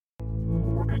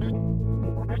Hello,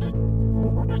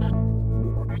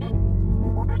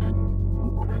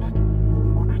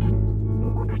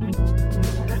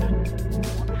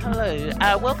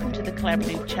 welcome to the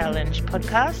Collaborative Challenge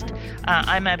podcast.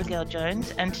 I'm Abigail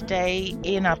Jones, and today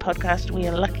in our podcast we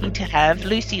are lucky to have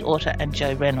Lucy Orter and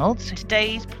Jo Reynolds.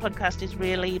 Today's podcast is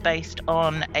really based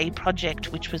on a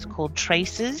project which was called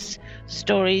Traces,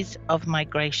 Stories of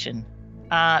Migration.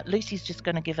 Lucy's just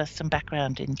going to give us some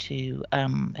background into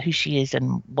who she is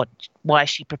and why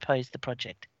she proposed the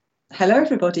project. Hello,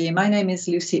 everybody. My name is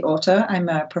Lucy Orter. I'm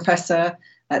a professor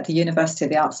at the University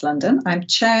of the Arts London. I'm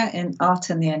chair in art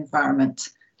and the environment.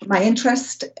 My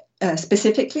interest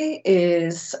specifically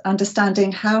is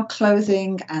understanding how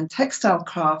clothing and textile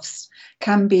crafts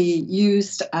can be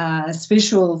used as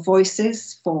visual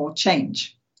voices for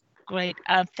change. Great.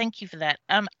 Thank you for that.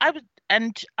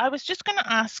 I was just going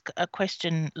to ask a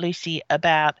question, Lucy,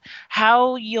 about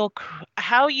how you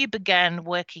began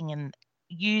working in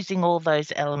using all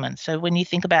those elements. So when you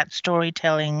think about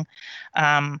storytelling,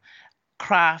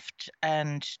 craft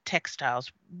and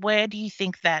textiles, where do you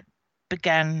think that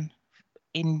began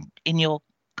in your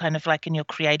kind of like in your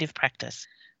creative practice?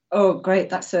 Oh, great.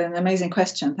 That's an amazing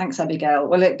question. Thanks, Abigail.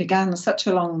 Well, it began such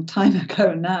a long time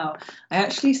ago now. I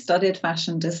actually studied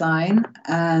fashion design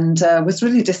and was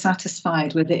really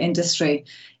dissatisfied with the industry.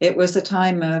 It was a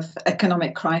time of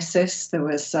economic crisis. There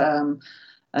was a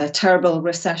terrible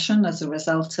recession as a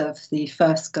result of the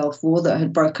first Gulf War that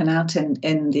had broken out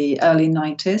in the early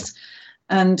 90s.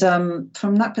 And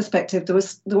from that perspective, there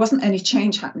wasn't any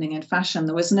change happening in fashion.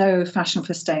 There was no fashion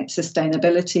for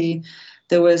sustainability.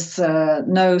 There was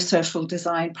no social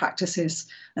design practices.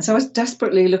 And so I was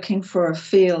desperately looking for a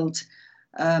field,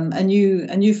 a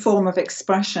new form of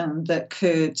expression that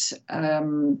could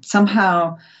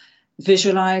somehow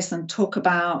visualize and talk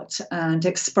about and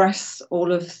express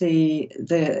all of the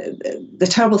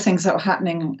terrible things that were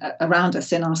happening around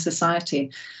us in our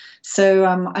society. So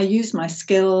I used my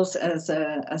skills as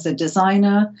a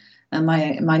designer and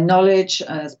my knowledge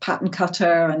as pattern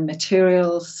cutter and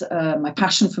materials, my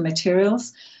passion for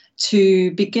materials,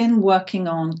 to begin working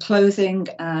on clothing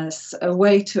as a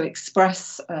way to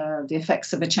express the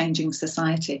effects of a changing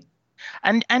society.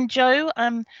 And Jo,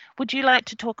 would you like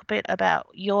to talk a bit about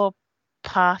your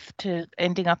path to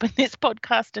ending up in this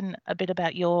podcast and a bit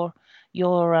about your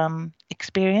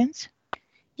experience?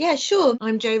 Yeah, sure.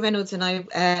 I'm Jo Reynolds and I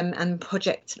am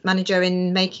project manager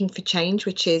in Making for Change,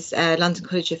 which is London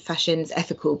College of Fashion's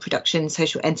ethical production,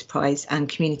 social enterprise and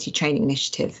community training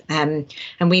initiative. And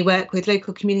we work with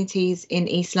local communities in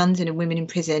East London and women in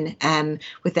prison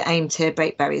with the aim to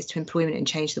break barriers to employment and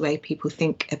change the way people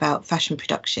think about fashion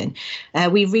production.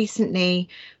 We recently,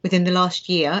 within the last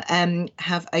year,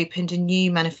 have opened a new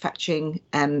manufacturing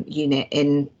unit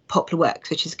in Poplar Works,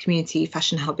 which is a community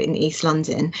fashion hub in East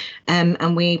London,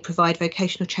 and we provide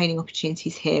vocational training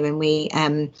opportunities here, and we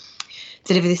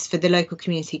deliver this for the local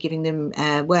community, giving them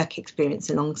work experience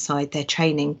alongside their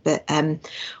training. But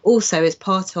also as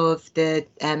part of the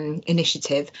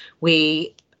initiative,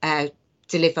 we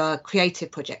deliver creative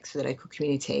projects for the local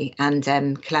community and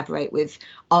collaborate with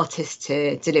artists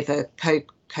to deliver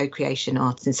co-creation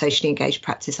arts and socially engaged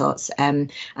practice arts. And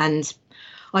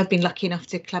I've been lucky enough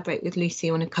to collaborate with Lucy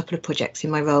on a couple of projects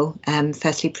in my role.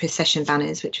 Firstly, Procession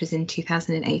Banners, which was in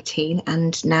 2018,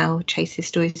 and now Traces,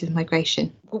 Stories of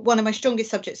Migration. One of my strongest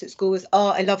subjects at school was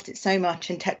art. I loved it so much,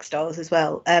 and textiles as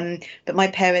well. But my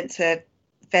parents were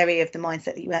very of the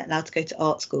mindset that you weren't allowed to go to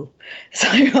art school, so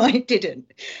I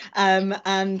didn't. But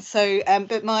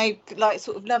my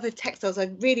sort of love of textiles,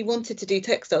 I really wanted to do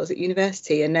textiles at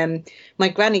university, and my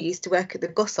granny used to work at the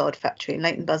Gossard factory in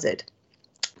Leighton Buzzard.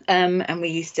 And we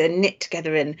used to knit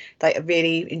together, and I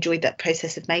really enjoyed that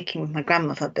process of making with my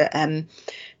grandmother.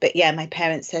 But yeah, my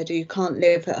parents said, you can't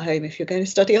live at home if you're going to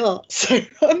study art. So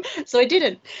I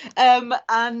didn't. And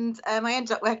I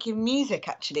ended up working in music,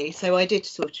 actually. So I did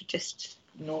sort of just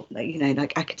not,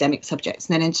 like academic subjects,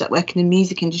 and then ended up working in the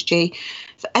music industry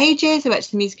for ages. I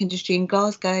worked in the music industry in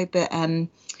Glasgow, but and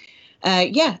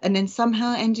then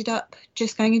somehow ended up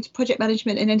just going into project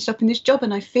management and ended up in this job.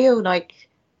 And I feel like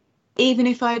even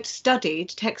if I had studied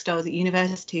textiles at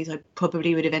universities, I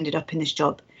probably would have ended up in this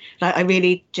job. Like, I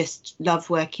really just love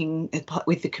working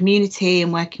with the community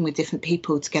and working with different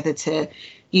people together to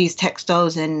use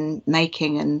textiles and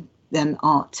making and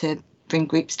art to bring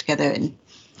groups together. And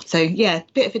so, yeah, a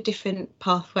bit of a different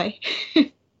pathway.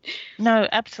 No,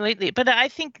 absolutely. But I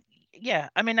think, yeah,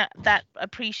 I mean, that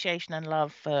appreciation and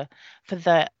love for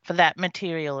that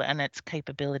material and its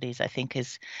capabilities, I think,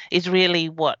 is really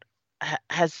what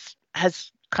has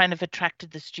kind of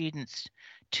attracted the students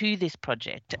to this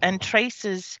project. And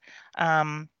Traces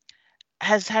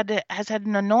has had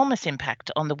an enormous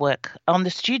impact on the work, on the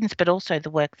students, but also the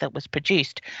work that was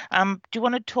produced. Do you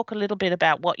want to talk a little bit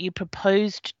about what you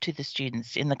proposed to the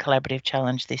students in the Collaborative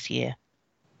Challenge this year?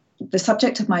 The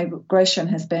subject of migration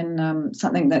has been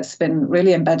something that's been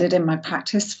really embedded in my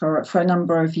practice for a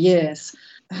number of years.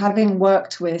 Having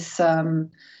worked with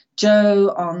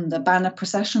Joe on the Banner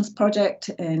Processions project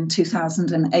in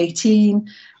 2018,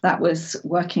 that was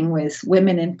working with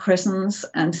women in prisons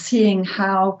and seeing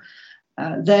how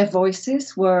their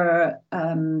voices were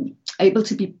able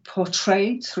to be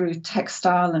portrayed through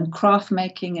textile and craft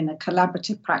making in a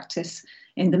collaborative practice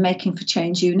in the Making for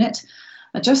Change unit.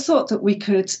 I just thought that we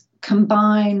could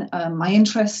combine my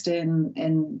interest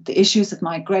in the issues of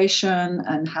migration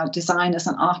and how design as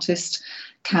an artist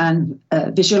can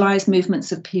visualize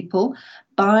movements of people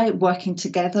by working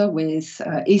together with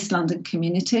East London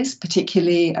communities,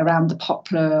 particularly around the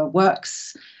Poplar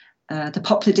Works, the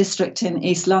Poplar district in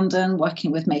East London,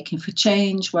 working with Making for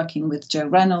Change, working with Jo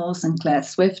Reynolds and Claire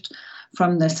Swift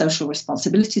from the Social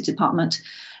Responsibility Department.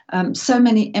 So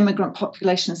many immigrant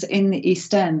populations in the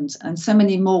East End and so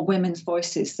many more women's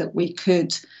voices that we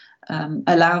could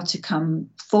allow to come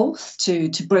forth, to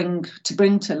bring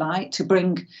to light, to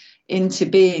bring into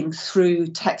being through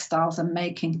textiles and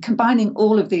making, combining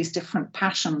all of these different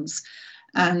passions.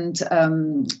 And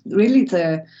really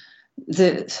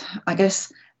I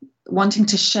guess, wanting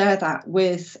to share that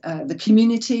with the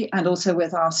community and also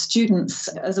with our students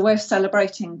as a way of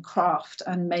celebrating craft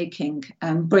and making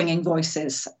and bringing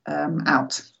voices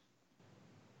out.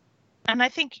 And I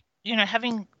think,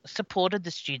 having supported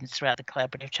the students throughout the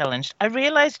Collaborative Challenge, I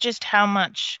realised just how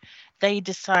much they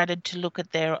decided to look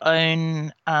at their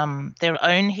own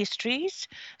histories.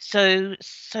 So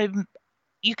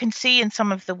you can see in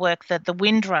some of the work that the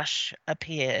Windrush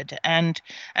appeared, and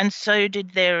so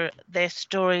did their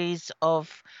stories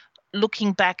of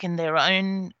looking back in their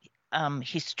own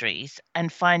histories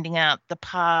and finding out the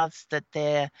paths that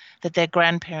their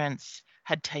grandparents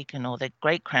had taken or their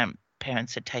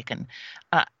great-grandparents had taken.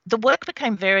 The work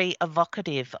became very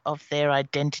evocative of their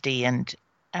identity and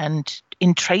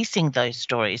in tracing those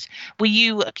stories. Were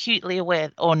you acutely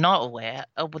aware or not aware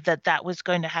that was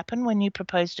going to happen when you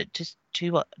proposed it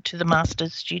to the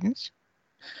master's students?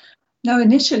 No,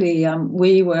 initially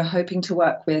we were hoping to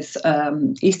work with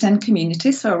East End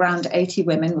communities, so around 80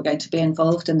 women were going to be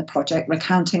involved in the project,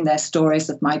 recounting their stories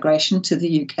of migration to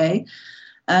the UK.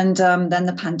 And then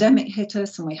the pandemic hit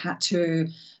us and we had to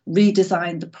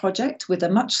redesign the project with a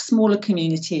much smaller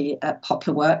community at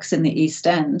Poplar Works in the East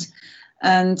End.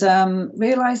 And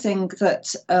realizing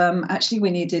that actually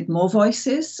we needed more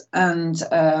voices, and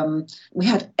we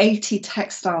had 80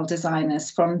 textile designers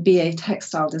from BA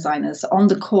Textile Designers on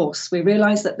the course. We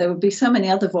realized that there would be so many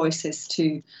other voices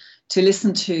to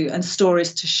listen to and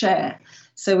stories to share.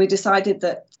 So we decided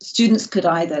that students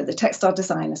the textile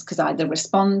designers could either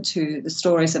respond to the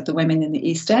stories of the women in the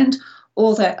East End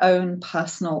or their own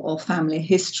personal or family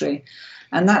history.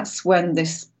 And that's when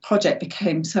this project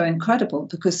became so incredible,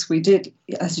 because we did,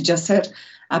 as you just said,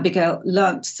 Abigail,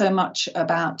 learnt so much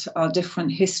about our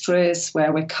different histories,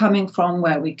 where we're coming from,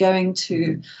 where we're going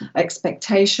to,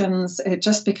 expectations. It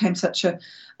just became such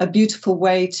a beautiful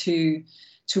way to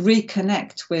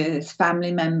reconnect with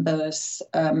family members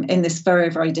in this very,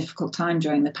 very difficult time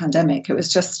during the pandemic. It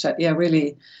was just,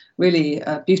 really, really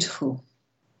beautiful.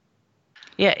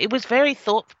 Yeah, it was very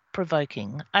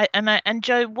thought-provoking. And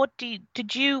Jo,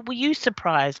 were you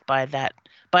surprised by that,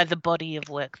 by the body of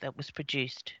work that was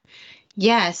produced?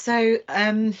 Yeah, so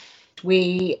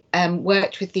we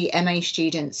worked with the MA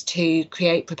students to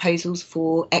create proposals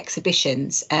for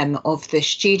exhibitions of the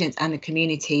students and the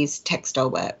community's textile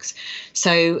works.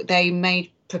 So they made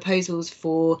proposals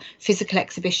for physical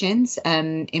exhibitions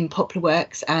in Poplar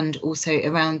Works and also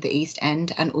around the East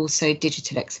End, and also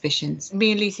digital exhibitions.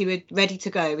 Me and Lucy were ready to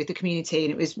go with the community,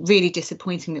 and it was really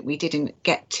disappointing that we didn't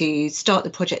get to start the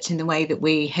project in the way that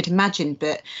we had imagined.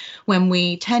 But when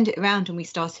we turned it around and we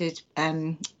started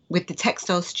with the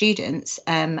textile students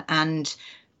and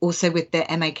also with the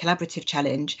MA Collaborative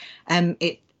Challenge,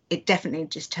 it definitely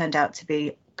just turned out to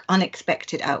be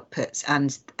unexpected outputs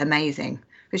and amazing.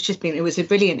 It was a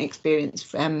brilliant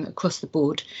experience across the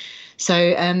board. So,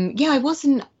 I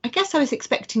was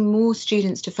expecting more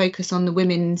students to focus on the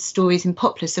women's stories in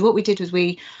Poplar. So what we did was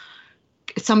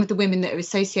some of the women that are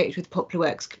associated with Poplar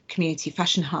Works Community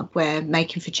Fashion Hub, where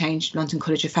Making for Change London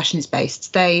College of Fashion is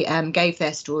based, they gave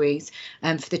their stories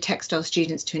for the textile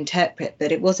students to interpret,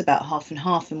 but it was about half and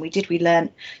half. And we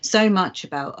learned so much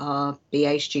about our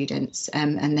BA students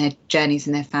and their journeys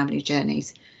and their family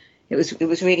journeys. It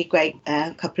was really great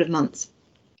couple of months.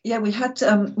 Yeah, we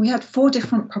had 4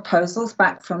 different proposals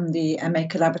back from the MA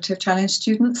Collaborative Challenge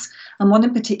students, and one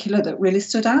in particular that really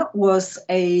stood out was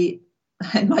a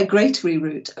migratory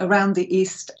route around the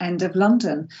East End of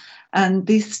London. And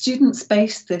these students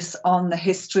based this on the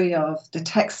history of the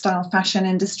textile fashion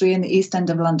industry in the East End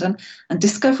of London and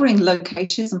discovering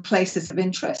locations and places of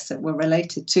interest that were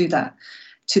related to that,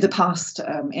 to the past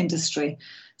industry.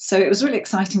 So it was really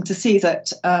exciting to see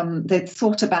that they'd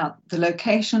thought about the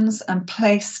locations and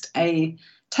placed a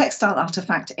textile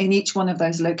artifact in each one of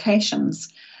those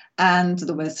locations. And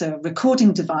there was a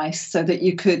recording device so that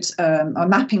you could, a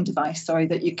mapping device, sorry,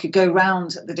 that you could go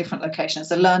around the different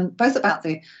locations and learn both about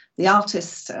the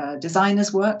artist's,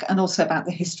 designer's work and also about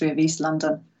the history of East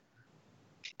London.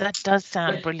 That does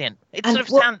sound brilliant. It sort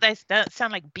of they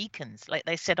sound like beacons, like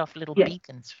they set off little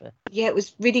beacons for. Yeah, it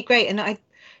was really great. And I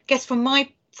guess from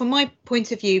my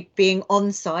point of view, being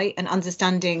on site and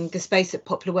understanding the space at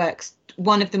Poplar Works,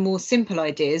 one of the more simple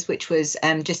ideas, which was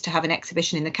just to have an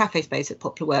exhibition in the cafe space at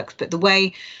Poplar Works, but the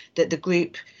way that the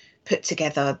group put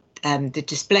together the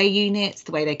display units,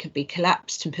 the way they could be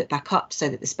collapsed and put back up so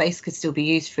that the space could still be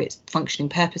used for its functioning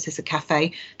purpose as a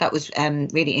cafe, that was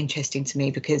really interesting to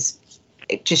me, because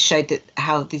it just showed that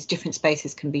how these different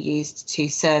spaces can be used to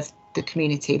serve the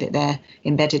community that they're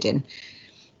embedded in.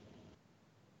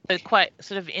 So quite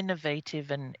sort of innovative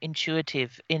and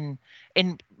intuitive in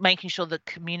making sure that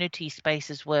community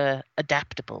spaces were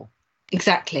adaptable.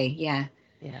 Exactly, yeah.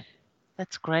 Yeah,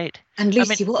 that's great. And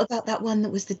Lucy, what about that one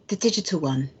that was the digital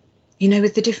one,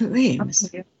 with the different rooms?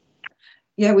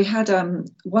 Yeah, we had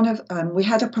we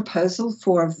had a proposal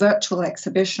for a virtual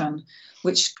exhibition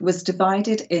which was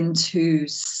divided into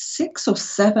 6 or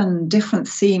 7 different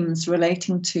themes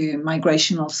relating to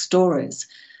migrational stories.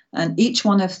 And each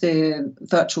one of the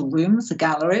virtual rooms, the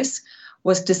galleries,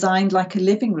 was designed like a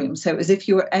living room. So it was as if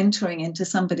you were entering into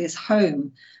somebody's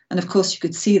home. And of course, you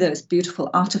could see those beautiful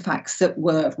artifacts that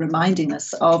were reminding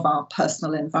us of our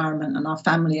personal environment and our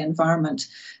family environment.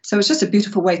 So it was just a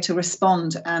beautiful way to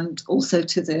respond, and also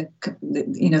to the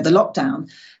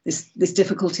lockdown, this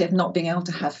difficulty of not being able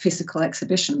to have physical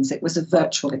exhibitions. It was a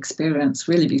virtual experience,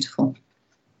 really beautiful.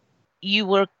 You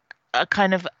were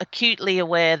kind of acutely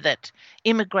aware that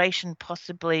immigration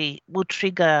possibly will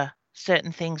trigger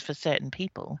certain things for certain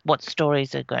people, what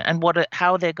stories are going and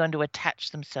how they're going to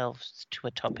attach themselves to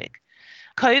a topic.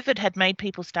 COVID had made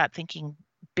people start thinking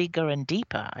bigger and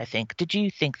deeper, I think. Did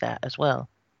you think that as well?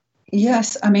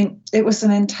 Yes, I mean, it was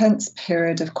an intense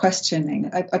period of questioning.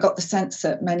 I got the sense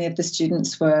that many of the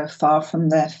students were far from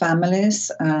their families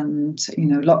and,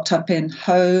 locked up in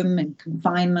home, in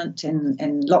confinement, in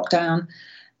lockdown.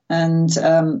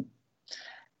 And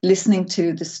listening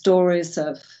to the stories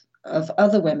of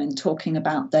other women talking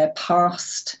about their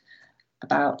past,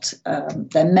 about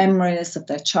their memories of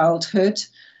their childhood,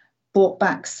 brought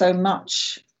back so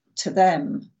much to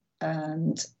them.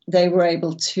 And they were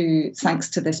able to, thanks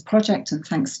to this project and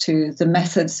thanks to the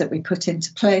methods that we put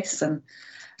into place, and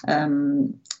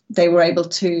they were able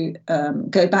to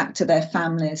go back to their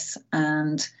families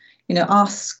and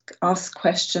ask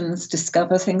questions,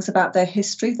 discover things about their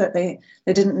history that they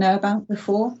didn't know about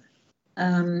before.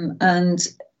 And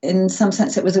in some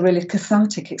sense, it was a really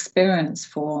cathartic experience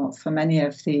for many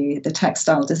of the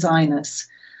textile designers,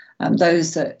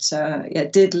 those that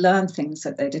did learn things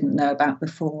that they didn't know about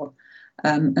before,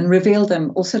 and reveal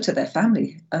them also to their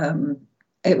family.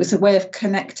 It was a way of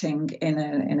connecting in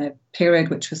a period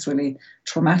which was really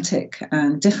traumatic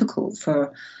and difficult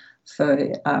for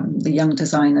the young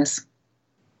designers.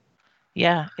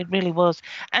 Yeah, it really was.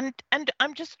 And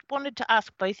I'm just wanted to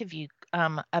ask both of you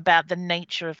about the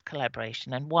nature of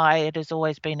collaboration and why it has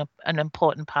always been an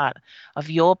important part of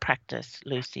your practice,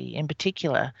 Lucy, in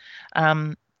particular.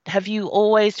 Have you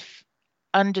always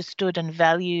understood and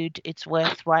valued its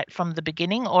worth right from the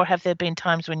beginning, or have there been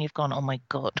times when you've gone, oh my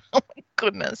God, oh my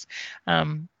goodness?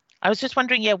 I was just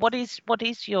wondering, what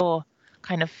is your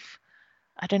kind of,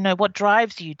 I don't know, what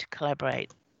drives you to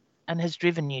collaborate and has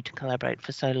driven you to collaborate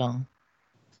for so long?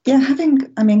 Yeah,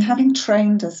 having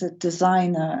trained as a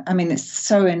designer, it's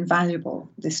so invaluable,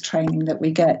 this training that we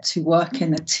get to work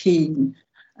in a team,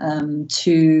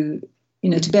 to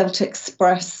be able to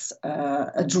express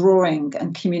a drawing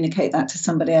and communicate that to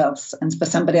somebody else, and for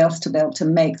somebody else to be able to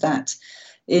make that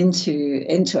into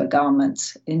a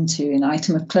garment, into an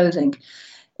item of clothing,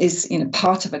 is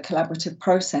part of a collaborative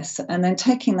process. And then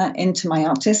taking that into my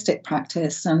artistic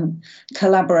practice and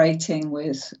collaborating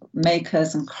with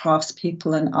makers and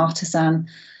craftspeople and artisan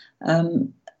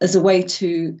as a way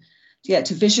to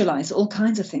visualize all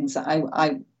kinds of things that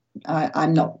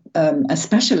I'm not a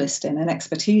specialist in, an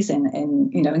expertise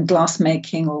in glass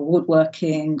making or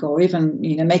woodworking or even,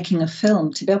 making a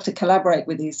film, to be able to collaborate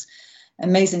with these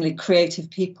amazingly creative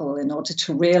people in order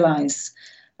to realize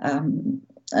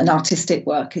an artistic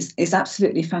work is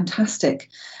absolutely fantastic.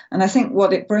 And I think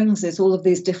what it brings is all of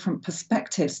these different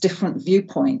perspectives, different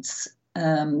viewpoints,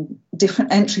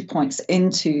 different entry points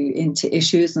into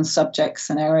issues and subjects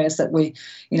and areas that we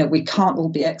can't all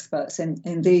be experts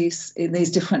in these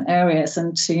different areas.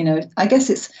 And I guess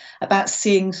it's about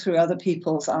seeing through other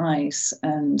people's eyes,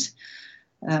 and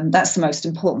that's the most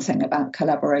important thing about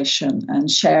collaboration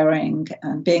and sharing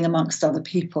and being amongst other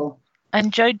people.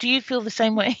 And Jo, do you feel the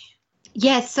same way?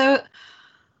 Yeah, so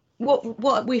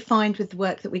what we find with the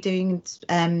work that we're doing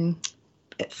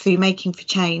through Making for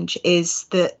Change is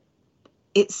that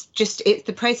it's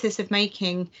the process of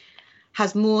making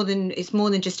it's more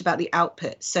than just about the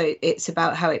output. So it's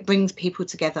about how it brings people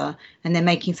together and they're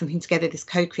making something together, this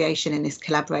co-creation and this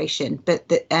collaboration. But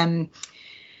that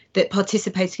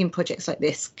participating in projects like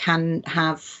this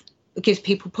gives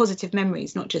people positive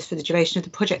memories, not just for the duration of the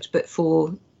project, but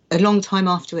for a long time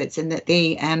afterwards, and that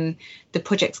the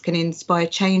projects can inspire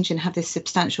change and have this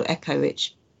substantial echo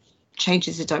which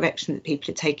changes the direction that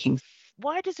people are taking.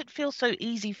 Why does it feel so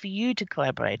easy for you to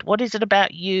collaborate? What is it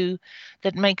about you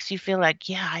that makes you feel like,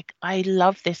 yeah, I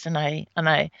love this and I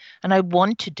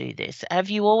want to do this?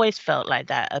 Have you always felt like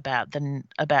that about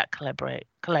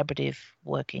collaborative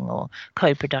working or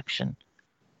co-production?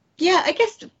 Yeah, I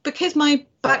guess because my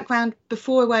background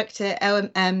before I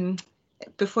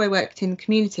worked in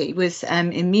community was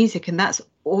in music, and that's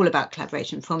all about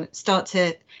collaboration from start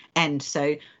to end.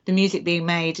 So the music being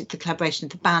made, the collaboration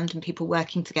of the band and people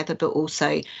working together, but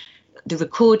also the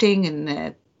recording and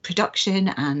the production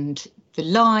and the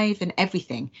live and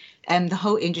everything. The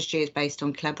whole industry is based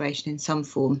on collaboration in some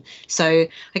form. So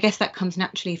I guess that comes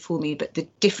naturally for me. But the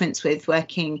difference with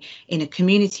working in a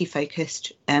community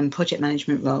focused project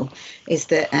management role is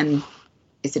that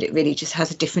it really just has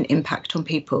a different impact on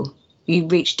people. You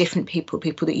reach different people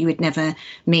that you would never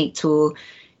meet or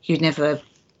you'd never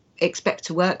expect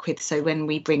to work with. So when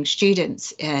we bring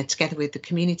students together with the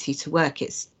community to work,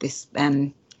 it's this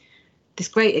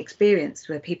great experience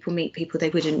where people meet people they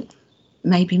wouldn't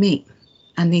maybe meet,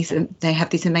 and they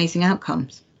have these amazing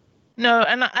outcomes. No,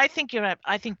 and I think you're right.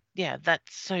 I think, yeah,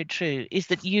 that's so true, is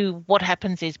that what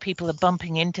happens is people are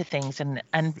bumping into things and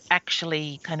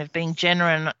actually kind of being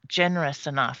generous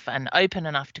enough and open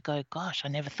enough to go, gosh, I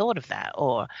never thought of that,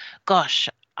 or gosh,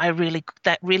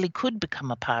 that really could become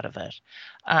a part of it.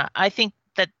 I think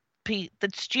that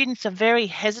students are very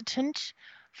hesitant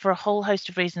for a whole host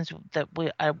of reasons that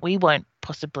we won't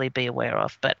possibly be aware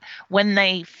of. But when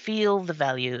they feel the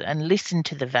value and listen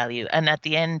to the value and at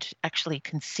the end actually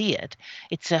can see it,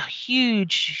 it's a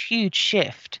huge, huge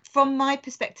shift. From my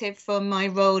perspective, from my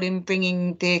role in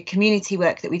bringing the community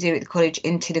work that we do at the college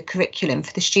into the curriculum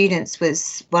for the students,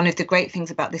 was one of the great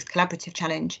things about this collaborative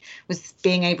challenge was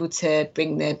being able to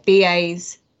bring the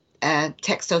BAs,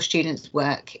 textile students'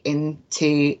 work in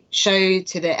to show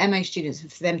to the MA students,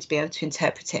 for them to be able to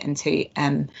interpret it and to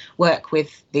work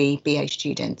with the BA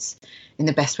students in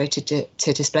the best way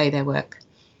to display their work.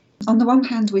 On the one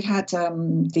hand, we had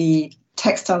the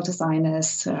textile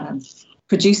designers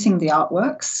producing the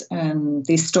artworks and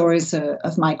these stories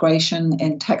of migration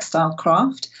in textile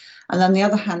craft. And on the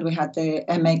other hand, we had the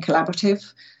MA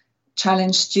Collaborative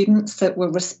Challenge students that were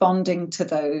responding to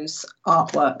those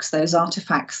artworks, those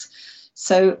artifacts.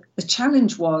 So the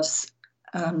challenge was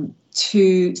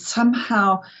to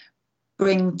somehow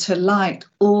bring to light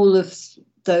all of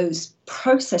those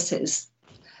processes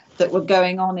that were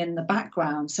going on in the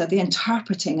background. So the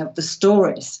interpreting of the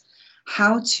stories,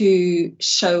 how to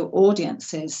show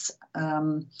audiences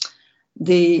on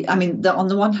the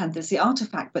one hand, there's the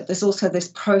artifact, but there's also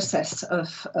this process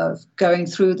of going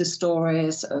through the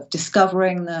stories, of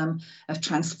discovering them, of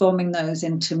transforming those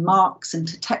into marks,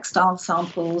 into textile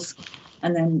samples,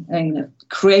 and then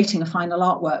creating a final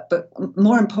artwork. But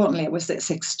more importantly, it was this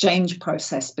exchange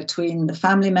process between the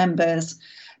family members,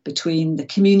 between the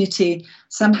community.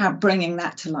 Somehow bringing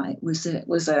that to light was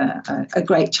a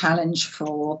great challenge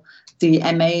for the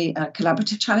MA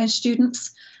Collaborative Challenge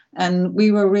students. And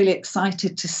we were really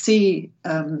excited to see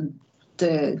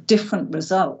the different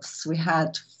results. We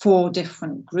had 4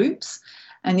 different groups,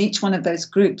 and each one of those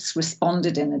groups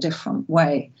responded in a different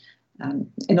way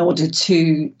in order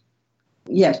to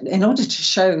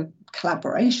show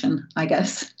collaboration, I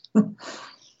guess.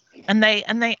 And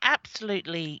they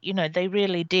absolutely, they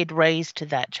really did raise to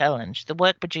that challenge. The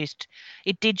work produced,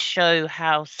 it did show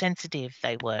how sensitive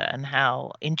they were and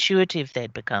how intuitive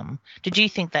they'd become. Did you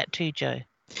think that too, Jo?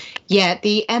 Yeah,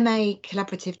 the MA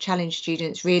Collaborative Challenge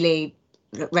students really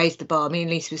raised the bar. Me and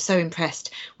Lisa were so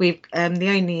impressed. The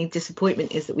only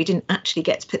disappointment is that we didn't actually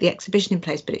get to put the exhibition in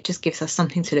place, but it just gives us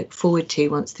something to look forward to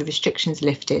once the restrictions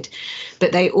lifted.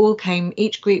 But they all came,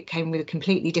 each group came with a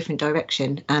completely different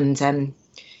direction, and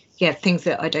things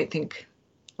that I don't think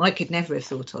I could never have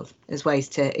thought of as ways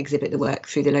to exhibit the work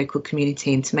through the local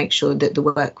community and to make sure that the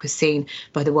work was seen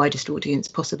by the widest audience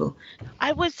possible.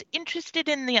 I was interested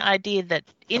in the idea that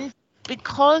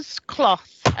because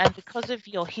cloth and because of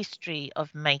your history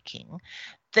of making,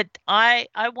 that I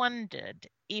wondered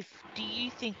do you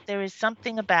think there is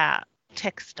something about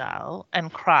textile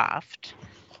and craft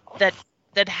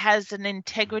that has an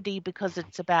integrity because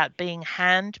it's about being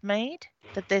handmade,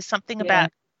 that there's something about,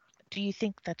 do you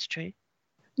think that's true?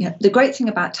 Yeah, the great thing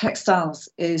about textiles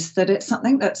is that it's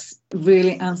something that's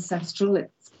really ancestral.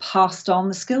 It's passed on.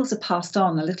 The skills are passed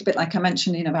on, a little bit like I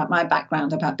mentioned, about my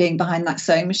background, about being behind that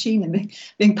sewing machine and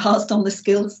being passed on the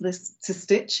skills to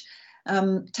stitch.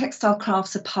 Textile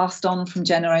crafts are passed on from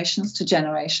generations to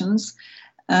generations,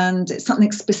 and it's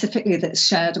something specifically that's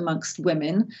shared amongst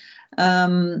women.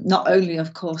 Not only,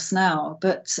 of course, now,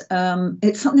 but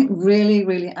it's something really,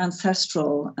 really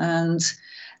ancestral, and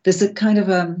there's a kind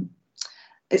of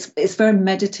it's very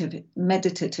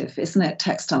meditative, isn't it,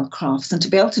 textile crafts? And to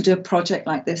be able to do a project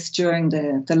like this during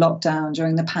the lockdown,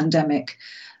 during the pandemic,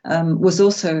 was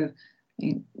also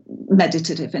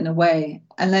meditative in a way.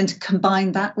 And then to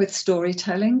combine that with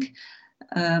storytelling,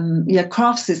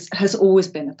 crafts has always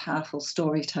been a powerful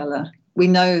storyteller. We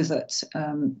know that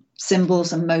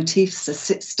symbols and motifs are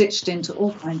stitched into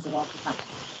all kinds of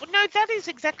artifacts. Well, no, that is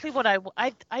exactly what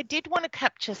I did want to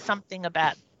capture something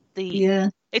about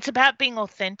it's about being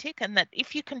authentic, and that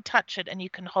if you can touch it and you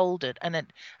can hold it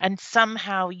and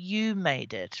somehow you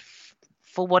made it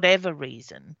for whatever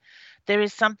reason, there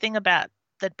is something about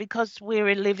that, because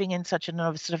we're living in such a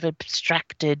sort of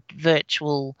abstracted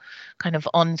virtual kind of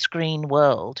on-screen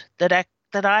world, that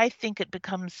I think it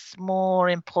becomes more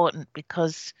important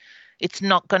because it's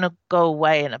not going to go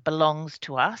away and it belongs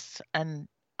to us. And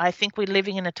I think we're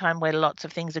living in a time where lots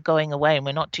of things are going away and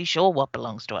we're not too sure what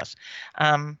belongs to us.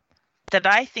 That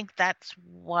I think that's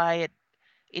why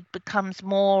it becomes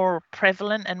more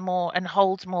prevalent and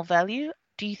holds more value.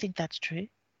 Do you think that's true?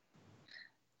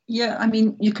 Yeah, I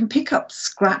mean, you can pick up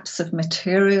scraps of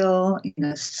material,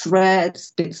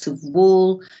 threads, bits of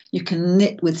wool. You can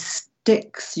knit with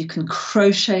sticks. You can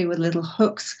crochet with little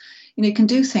hooks. You can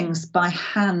do things by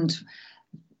hand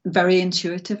very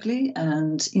intuitively,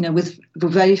 and with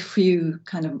very few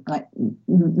kind of like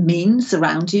means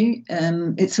around you.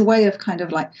 It's a way of kind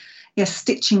of like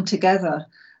stitching together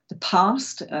the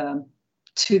past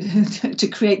to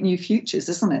create new futures,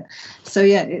 isn't it? So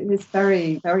it is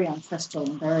very, very ancestral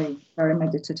and very, very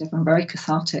meditative and very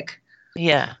cathartic.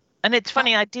 Yeah. And it's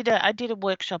funny, I did a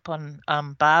workshop on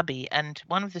Barbie, and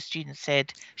one of the students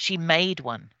said she made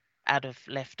one out of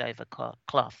leftover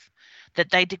cloth,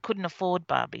 that they couldn't afford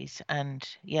Barbies. And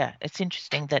it's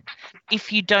interesting that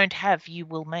if you don't have, we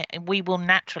will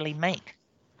naturally make.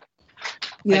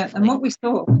 Yeah, hopefully.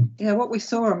 And what we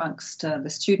saw amongst the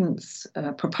students'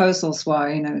 proposals were,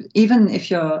 even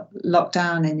if you're locked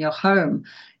down in your home,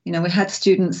 we had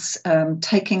students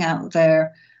taking out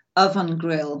their oven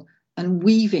grill and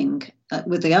weaving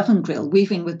with the oven grill,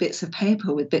 weaving with bits of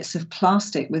paper, with bits of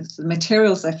plastic, with the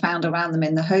materials they found around them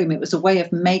in the home. It was a way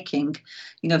of making,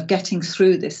 of getting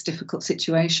through this difficult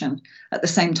situation, at the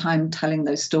same time telling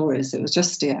those stories. It was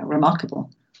just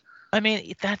remarkable. I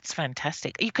mean, that's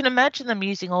fantastic. You can imagine them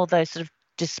using all those sort of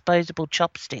disposable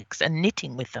chopsticks and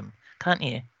knitting with them, can't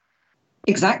you?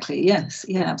 Exactly, yes.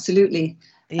 Yeah, absolutely.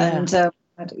 Yeah.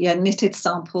 And knitted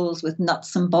samples with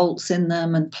nuts and bolts in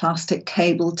them and plastic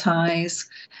cable ties.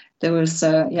 There was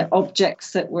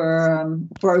objects that were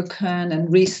broken and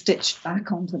restitched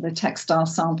back onto the textile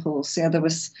samples. There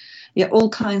was all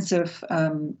kinds of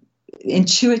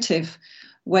intuitive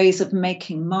ways of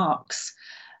making marks.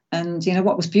 And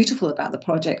what was beautiful about the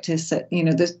project is that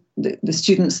the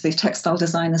students, the textile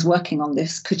designers working on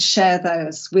this, could share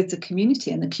those with the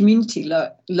community, and the community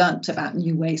learnt about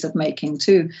new ways of making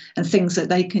too, and things that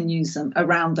they can use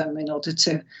around them in order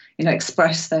to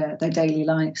express their daily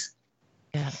lives.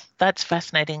 Yeah, that's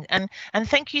fascinating, and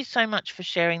thank you so much for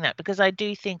sharing that, because I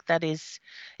do think that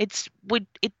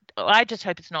I just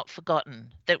hope it's not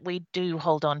forgotten, that we do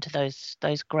hold on to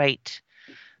those great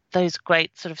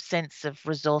sort of sense of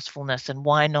resourcefulness, and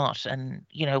why not, and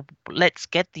let's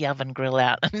get the oven grill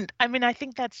out. And I mean, I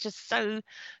think that's just so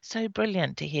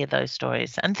brilliant to hear those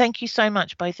stories. And thank you so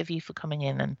much, both of you, for coming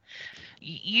in. And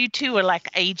you two are like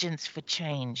agents for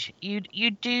change.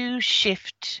 You do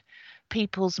shift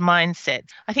people's mindsets.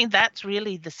 I think that's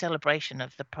really the celebration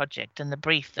of the project and the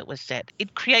brief that was set.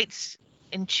 It creates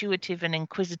intuitive and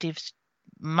inquisitive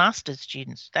master's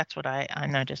students. That's what I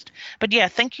noticed. But yeah,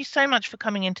 thank you so much for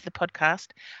coming into the podcast.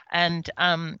 And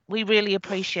we really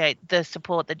appreciate the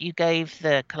support that you gave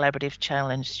the Collaborative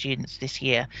Challenge students this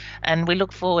year. And we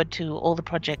look forward to all the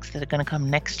projects that are going to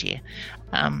come next year.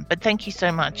 But thank you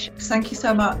so much. Thank you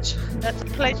so much. That's a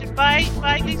pleasure. Bye.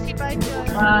 Bye, Lucy. Bye, Joe.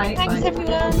 Bye. Thanks,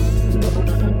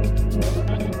 everyone.